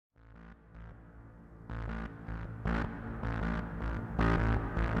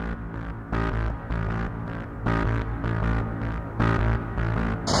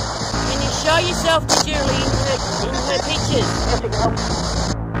Show yourself to Julie in her pictures.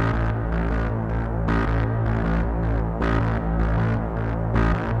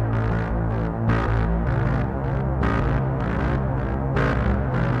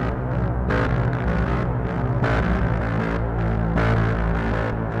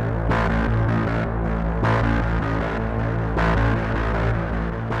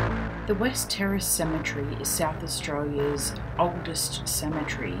 The West Terrace Cemetery is South Australia's oldest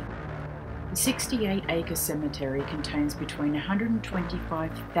cemetery. The 68-acre cemetery contains between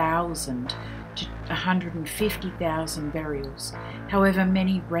 125,000 to 150,000 burials. However,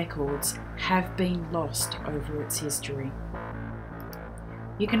 many records have been lost over its history.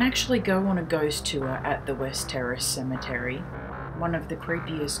 You can actually go on a ghost tour at the West Terrace Cemetery. One of the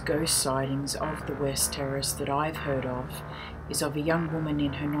creepiest ghost sightings of the West Terrace that I've heard of is of a young woman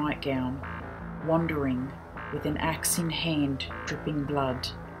in her nightgown, wandering with an axe in hand, dripping blood.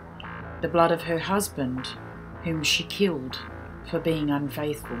 The blood of her husband, whom she killed for being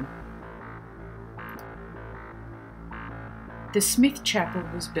unfaithful. The Smyth Chapel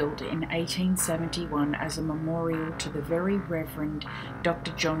was built in 1871 as a memorial to the Very Reverend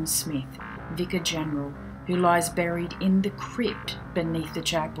Dr. John Smyth, Vicar General, who lies buried in the crypt beneath the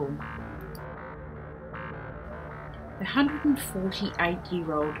chapel. The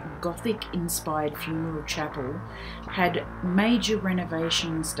 148-year-old Gothic-inspired funeral chapel had major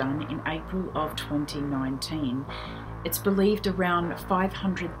renovations done in April of 2019. It's believed around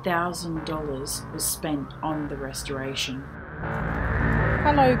 $500,000 was spent on the restoration.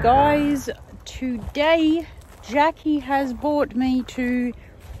 Hello guys, today Jackie has brought me to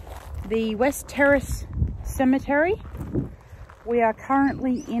the West Terrace Cemetery. We are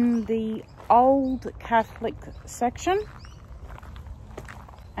currently in the Old Catholic section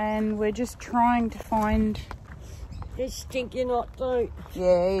and we're just trying to find... It's stinking hot too.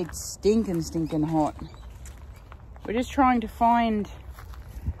 Yeah, it's stinking hot. We're just trying to find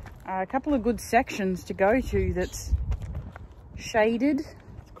a couple of good sections to go to that's shaded.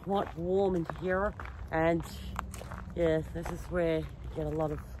 It's quite warm in here, and yeah, this is where you get a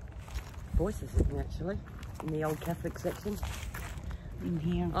lot of voices actually, in the Old Catholic section. In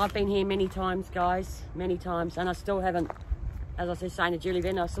here. I've been here many times, guys, many times, and I still haven't, as I was saying to Julie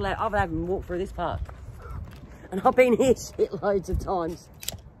then, I haven't walked through this part. And I've been here shitloads of times.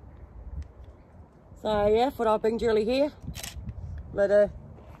 So yeah, thought I'd bring Julie here. Let her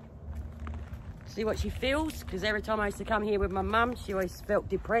see what she feels, because every time I used to come here with my mum, she always felt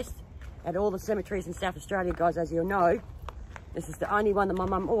depressed. At all the cemeteries in South Australia, guys, as you'll know, this is the only one that my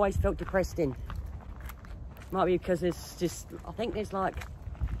mum always felt depressed in. Might be because there's just, I think there's like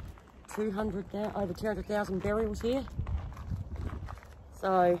over 200,000 burials here.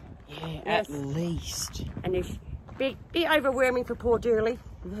 So, yeah, yes. At least. And it's a bit overwhelming for poor Julie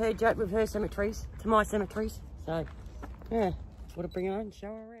with her cemeteries to my cemeteries. So, yeah, just want to bring her on and show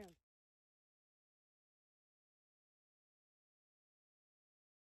her around.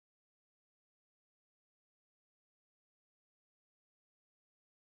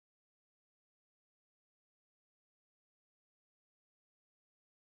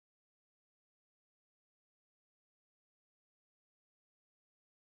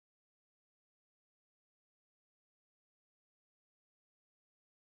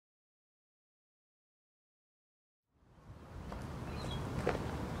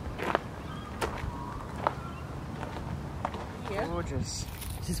 Gorgeous.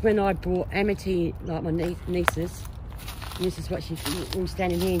 This is when I brought Amity, like my nieces. And this is what she all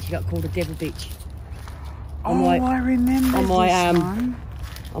standing here, and she got called a devil bitch. I remember on my this one.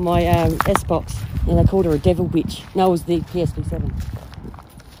 On my S-Box, and they called her a devil bitch. No, it was the PSP7.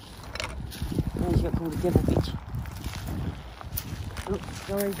 And she got called a devil bitch. Oops,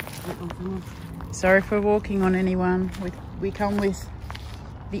 sorry. Sorry for walking on anyone. We come with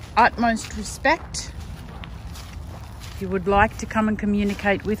the utmost respect. If you would like to come and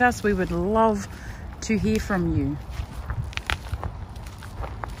communicate with us, we would love to hear from you.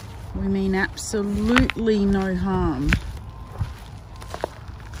 We mean absolutely no harm.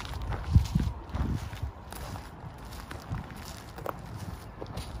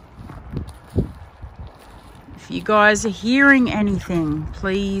 If you guys are hearing anything,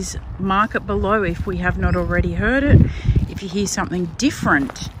 please mark it below if we have not already heard it. If you hear something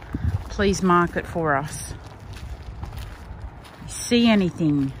different, please mark it for us. If you see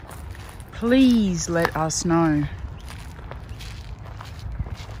anything, please let us know.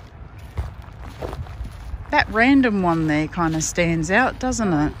 That random one there kind of stands out,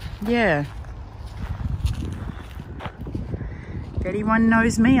 doesn't it? Yeah. If anyone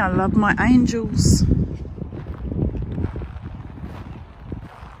knows me, I love my angels.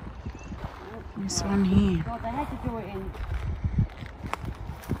 this one here? God, they had to do it in...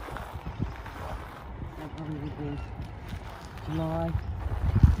 That probably would be July.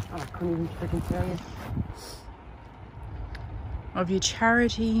 Oh, I couldn't even freaking tell you. Of your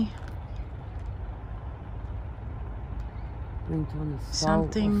charity. Bring on the soul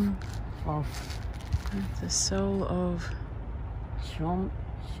Something. of The soul of Chompson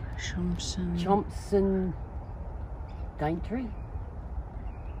Daintree.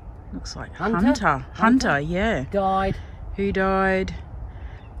 Looks like Hunter. Hunter, yeah. Died. Who died?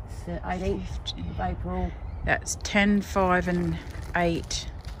 It's the 18th of April. That's 10, 5 and 8.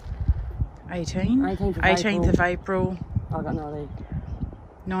 18? 18th of April. I got no idea.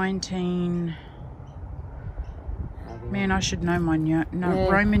 19. Man, I should know my Yeah.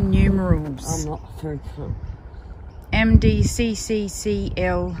 Roman numerals. I'm not very cool.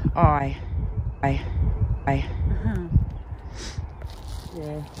 MDCCCLI. Yeah, I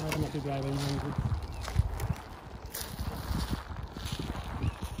reckon it'd be the 1800s.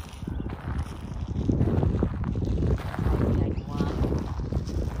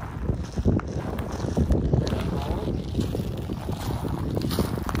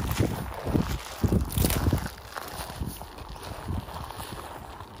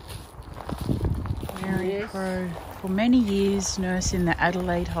 Mary Crow. For many years, nurse in the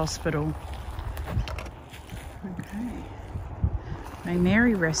Adelaide Hospital. Okay. May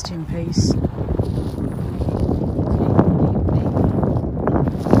Mary rest in peace.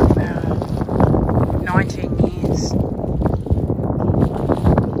 19 years.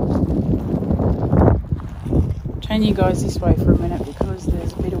 Turn you guys this way for a minute because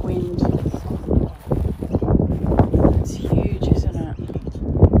there's a bit of wind. It's huge, isn't it?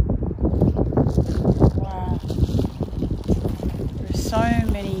 Wow. There's so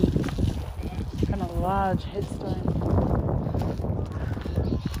many kind of large headstones.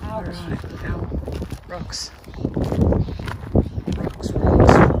 Right, rocks. Rocks.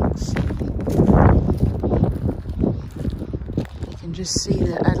 You can just see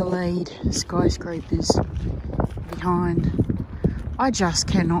the Adelaide skyscrapers behind. I just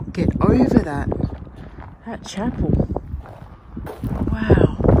cannot get over that chapel.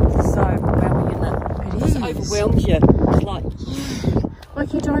 Wow. It's so overwhelming, isn't it? It is. It overwhelms you. It's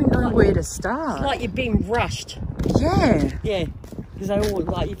like you don't know where to start. It's like you're being rushed. Yeah. Yeah. Because they all,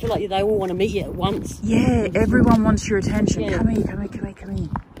 like, you feel like they all want to meet you at once. Yeah, everyone wants your attention. Yeah. Come here.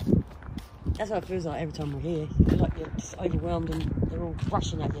 That's what it feels like every time we're here. You feel like you're just overwhelmed and they're all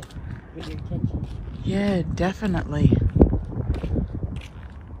rushing at you to get your attention. Yeah, definitely.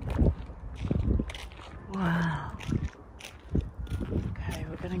 Wow. Okay,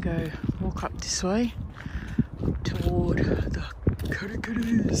 we're going to go walk up this way toward the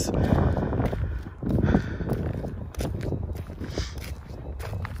categories.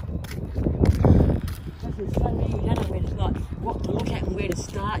 It's so new, you don't know where to, like, what to look at and where to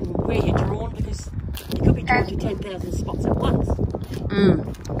start and where you're drawn, because you could be drawn to 10,000 spots at once.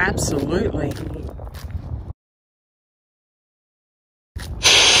 Absolutely.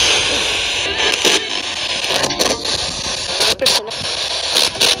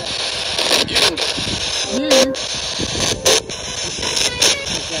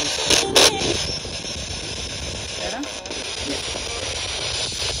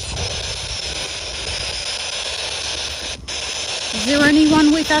 Is there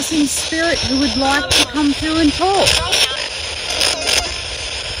anyone with us in spirit who would like to come through and talk?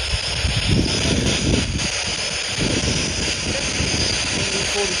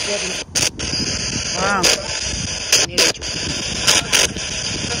 Wow.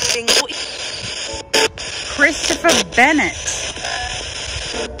 Christopher Bennett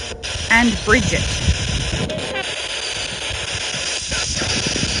and Bridget.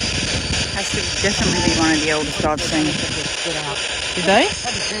 Has to definitely be one of the eldest I've seen. Did they?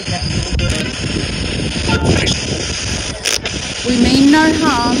 We mean no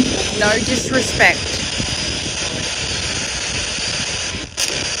harm, no disrespect.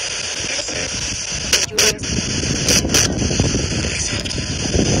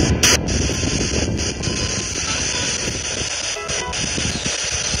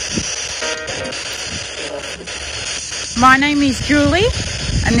 My name is Julie,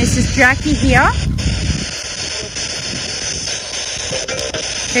 and this is Jackie here.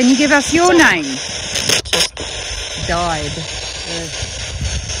 Can you give us your name? Died.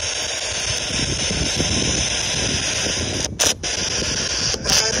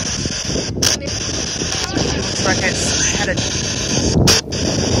 Looks like it's had a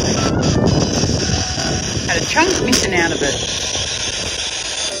chunk missing out of it.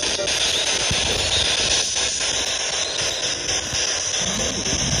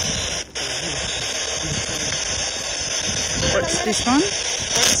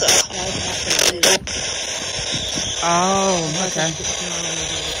 Oh, okay.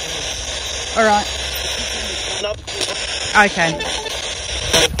 All right. Okay.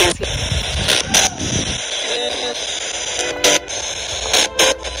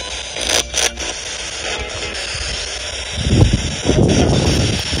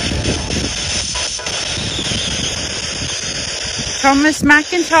 Thomas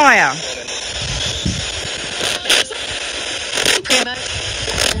McIntyre.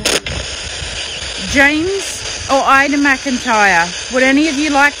 James or Ida McIntyre. Would any of you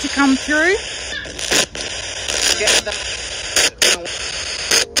like to come through?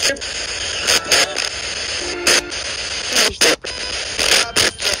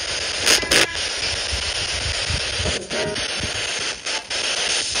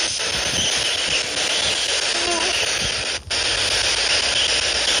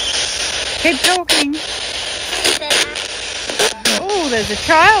 Keep talking. Oh, there's a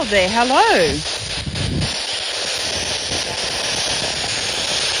child there. Hello.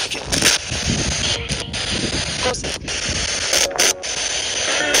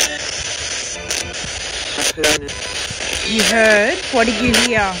 You heard? What did you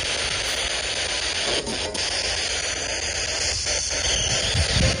hear?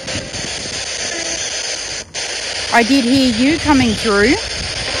 I did hear you coming through.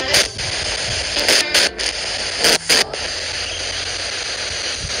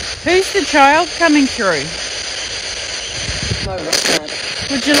 Who's the child coming through?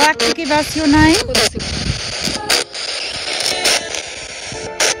 Would you like to give us your name?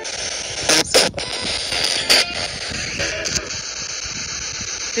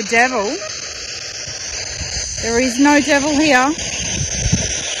 The devil? There is no devil here.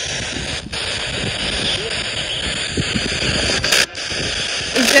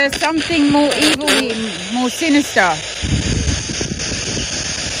 Is there something more evil here, more sinister?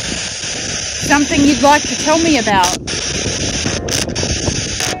 Something you'd like to tell me about?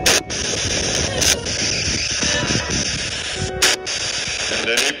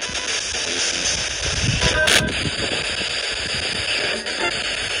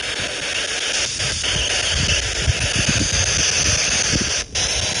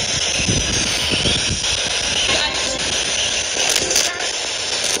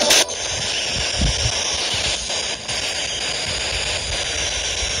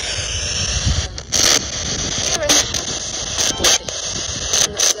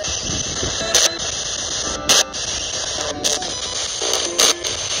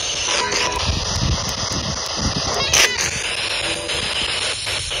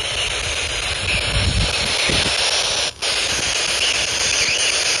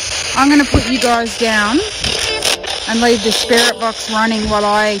 I'm going to put you guys down and leave the spirit box running while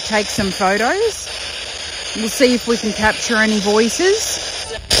I take some photos. We'll see if we can capture any voices.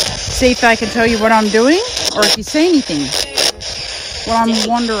 See if they can tell you what I'm doing or if you see anything while I'm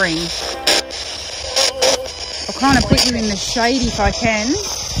wandering. I'll kind of put you in the shade if I can.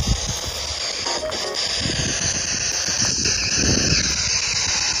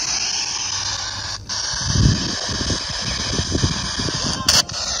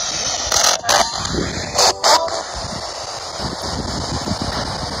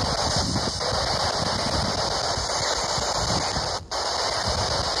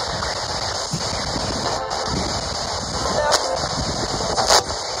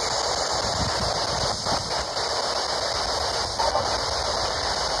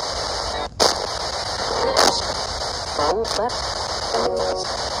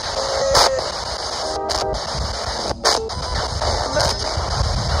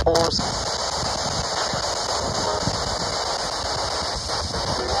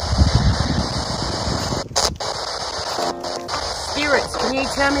 Spirits, can you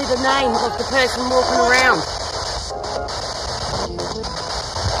tell me the name of the person walking around?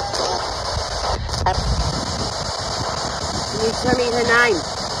 Can you tell me her name?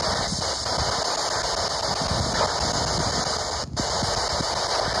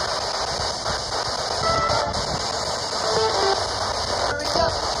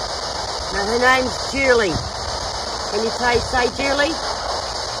 No, her name's Julie. Can you say Julie?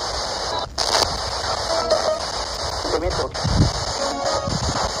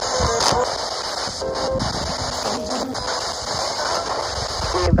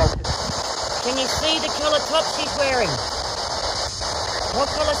 Can you see the colour top she's wearing? What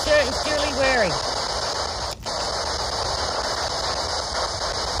colour shirt is Julie wearing?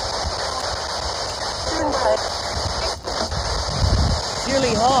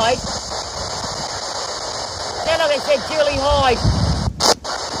 Julie Hyde. Tell her they said Julie Hyde.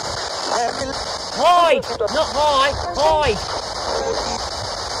 Hyde, not Hyde, Hyde.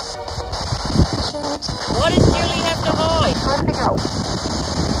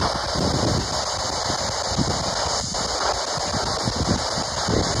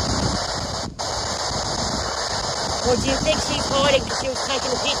 she was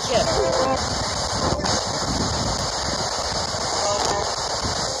taking a picture.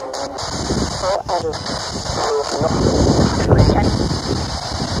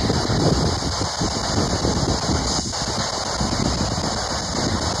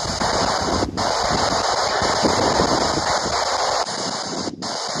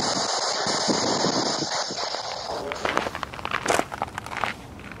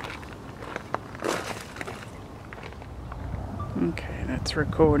 Okay, that's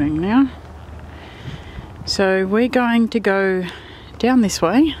recording now. So we're going to go down this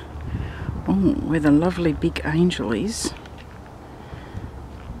way. Oh, where the lovely big angel is.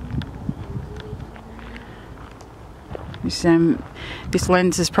 This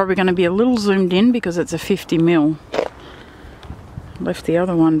lens is probably going to be a little zoomed in because it's a 50mm. Left the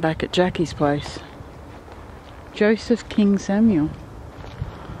other one back at Jackie's place. Joseph King Samuel.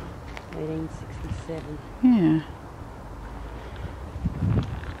 1867. Yeah.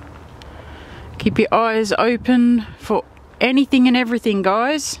 Keep your eyes open for anything and everything,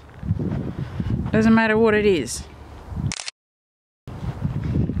 guys. Doesn't matter what it is.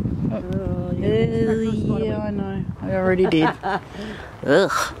 Yeah, I know. I already did.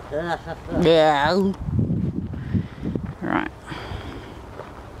 Ugh. Yeah. Right.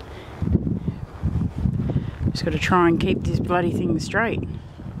 Just got to try and keep this bloody thing straight.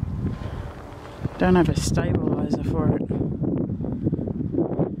 Don't have a stabilizer for it.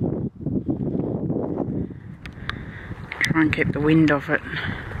 Try and keep the wind off it.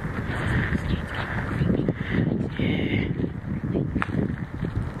 Yeah.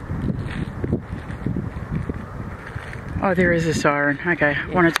 Oh, there is a siren. Okay, yeah.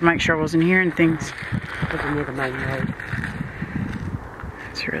 Wanted to make sure I wasn't hearing things. Wasn't near the main road.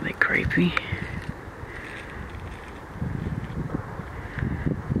 It's really creepy.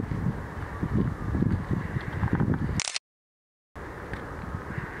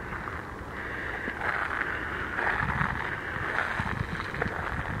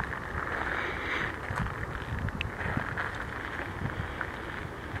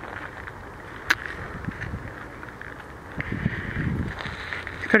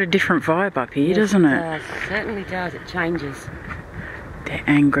 Got a different vibe up here, doesn't it? It certainly does. It changes. They're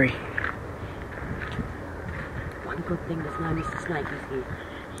angry. One good thing, there's no Mr. Snake is here.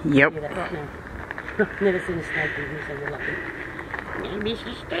 Yep. Hear that right now? Never seen a snake in here, so we're lucky. No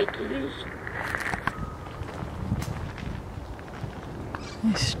Mr. Snake is.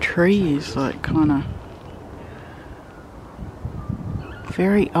 This tree is like kind of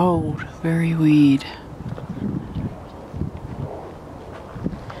very old, very weird.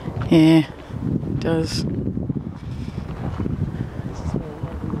 Yeah, it does.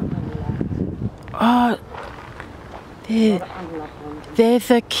 Oh, there's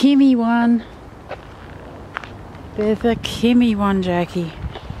a Kimmy one. There's a Kimmy one, Jackie.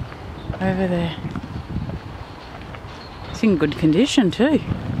 Over there. It's in good condition too.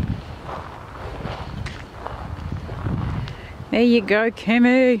 There you go,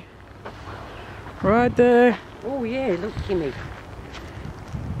 Kimmy. Right there. Oh yeah, look, Kimmy.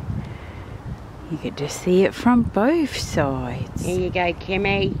 You get to see it from both sides. There you go,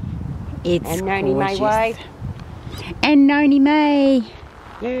 Kimmy. It's and Noni May wave. And Noni May.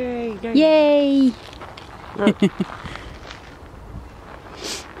 Yay! Yay!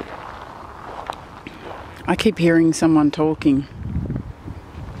 I keep hearing someone talking.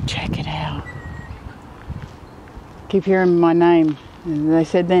 Check it out. Keep hearing my name. And they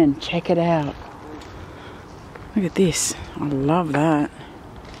said then, check it out. Look at this. I love that.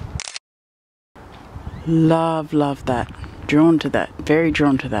 Love that. Drawn to that. Very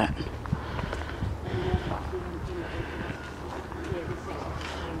drawn to that.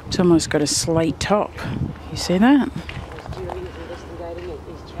 It's almost got a slate top. You see that?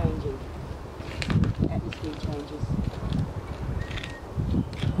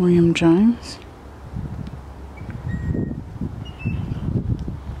 William James.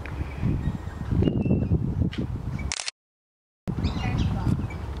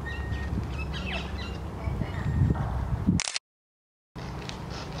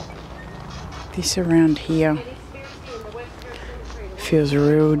 This around here feels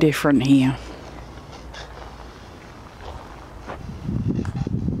real different here.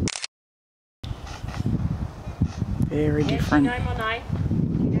 Very different. You know my name?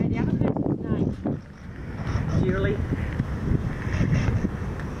 You know the other person's name? Julie.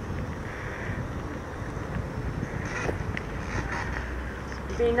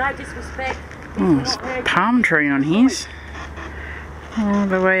 There's no disrespect. Oh, there's a palm tree on his. All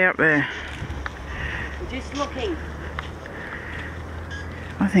the way up there. We're just looking.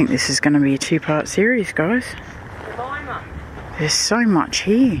 I think this is going to be a two-part series, guys. There's so much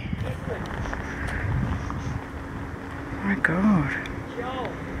here. My God.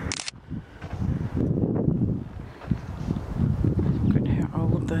 Look at how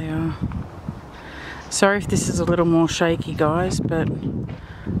old they are. Sorry if this is a little more shaky, guys, but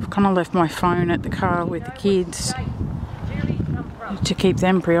I've kind of left my phone at the car with the kids to keep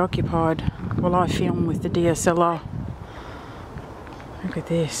them preoccupied while I film with the DSLR. Look at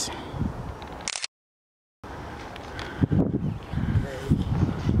this.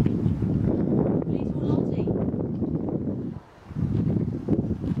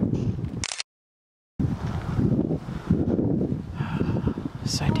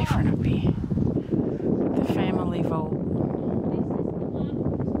 So different up here. The family vault.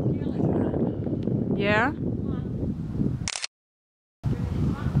 Yeah?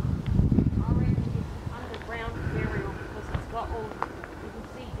 Underground burial because it's got all, you can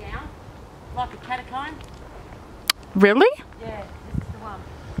see down, like a catacomb. Really? Yeah, this is the one.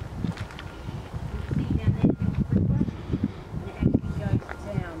 You can see down there, and it actually goes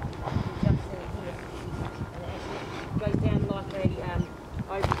down. It jumps there here, and it actually goes down like a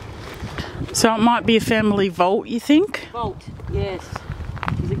open So it might be a family vault, you think? vault. Yes,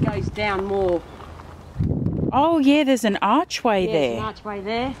 because it goes down more. Oh yeah, there's an archway Yeah, there. there's an archway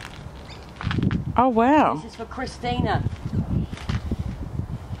there. Oh wow. This is for Christina. And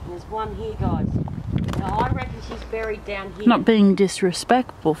there's one here, guys. Now I reckon she's buried down here. Not being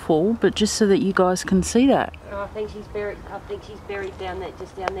disrespectful, but just so that you guys can see that. I think she's buried down there,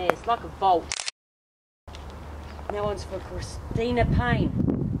 just down there. It's like a vault. And that one's for Christina Payne.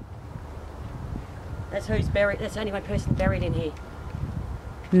 That's who's buried. That's the only one person buried in here.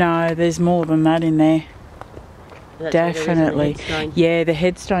 No, there's more than that in there. That's where there is on the Definitely. headstone. Yeah, the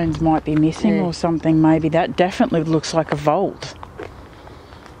headstones might be missing Yeah. or something maybe. That definitely looks like a vault.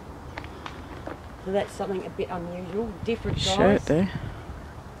 So that's something a bit unusual, different, guys. Shirt there.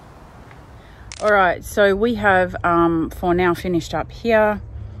 Alright, so we have for now finished up here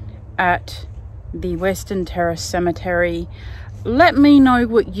at the Western Terrace Cemetery. Let me know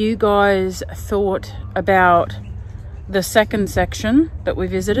what you guys thought about the second section that we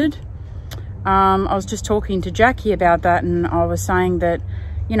visited. I was just talking to Jackie about that, and I was saying that,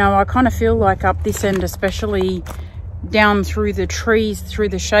 you know, I kind of feel like up this end, especially down through the trees, through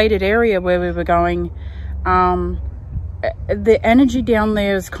the shaded area where we were going, the energy down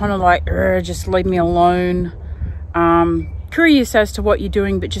there is kind of like, just leave me alone. Curious as to what you're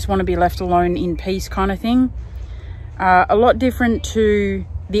doing, but just want to be left alone in peace kind of thing. A lot different to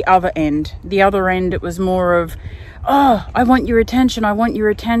the other end. The other end, it was more of, oh, I want your attention,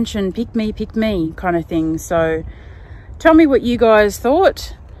 pick me kind of thing. So tell me what you guys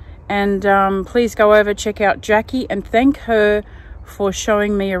thought, and please go over, check out Jackie, and thank her for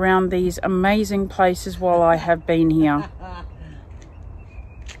showing me around these amazing places while I have been here.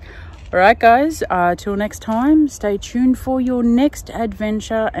 Alright guys, till next time, stay tuned for your next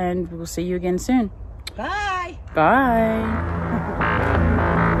adventure, and we'll see you again soon. Bye. Bye.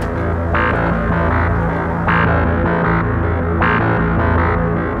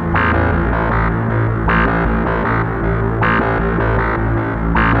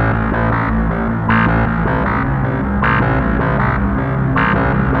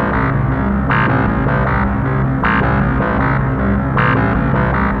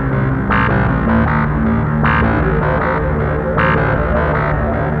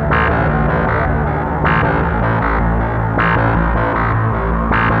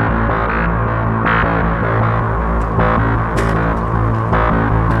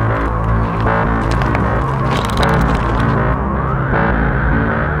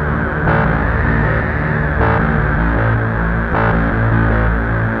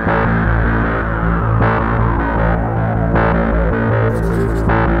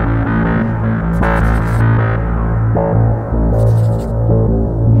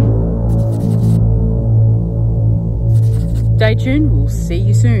 Stay tuned, we'll see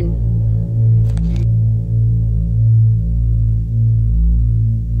you soon.